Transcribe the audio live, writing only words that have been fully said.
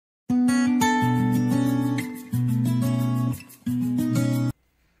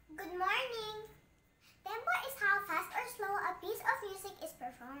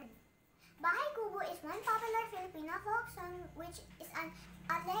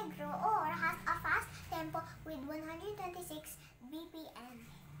allegro or has a fast tempo with 126 BPM.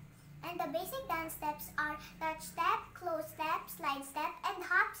 And the basic dance steps are touch step, close step, slide step, and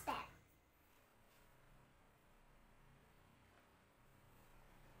hop step.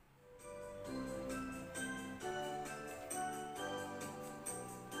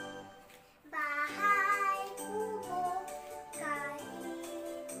 Bahay Kubo,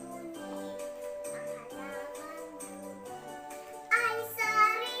 kahit ngunit ang halaman ay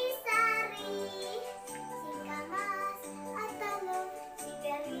sari-sari, singkamas at talong,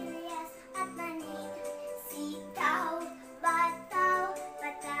 sigarilyas at manik, sitaw, bataw,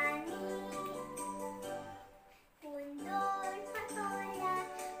 patani, pundol, patola,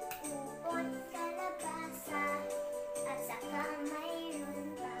 upot, kalabasa, at saka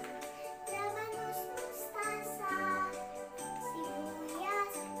mayroon pa labanos, mustasa,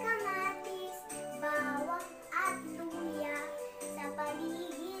 sibuyas, kamatis, bawang at luya. Sa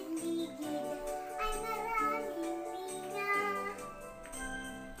paligid-ligid ay maraming linga.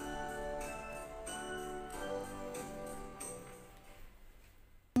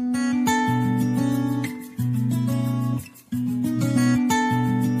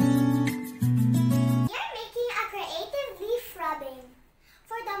 We are making a creative leaf rubbing.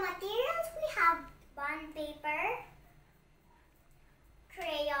 For the materials, we have bond paper,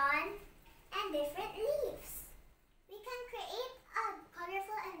 crayon, and different leaves. We can create a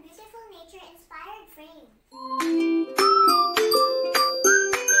colorful and beautiful nature-inspired frame.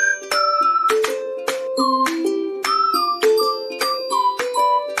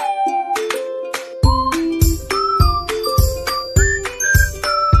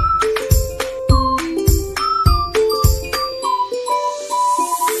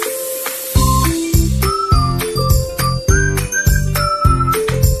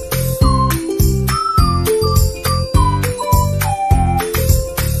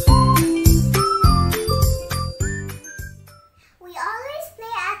 We always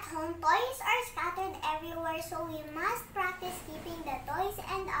play at home. Toys are scattered everywhere, so we must practice keeping the toys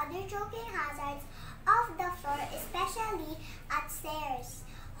and other choking hazards off the floor, especially at stairs.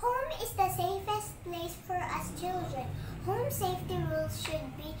 Home is the safest place for us children. Home safety rules should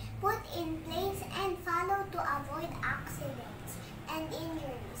be put in place and followed to avoid accidents and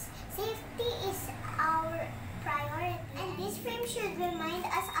injuries. Safety is our priority, and this frame should remind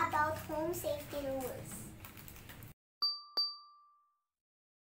us about home safety rules.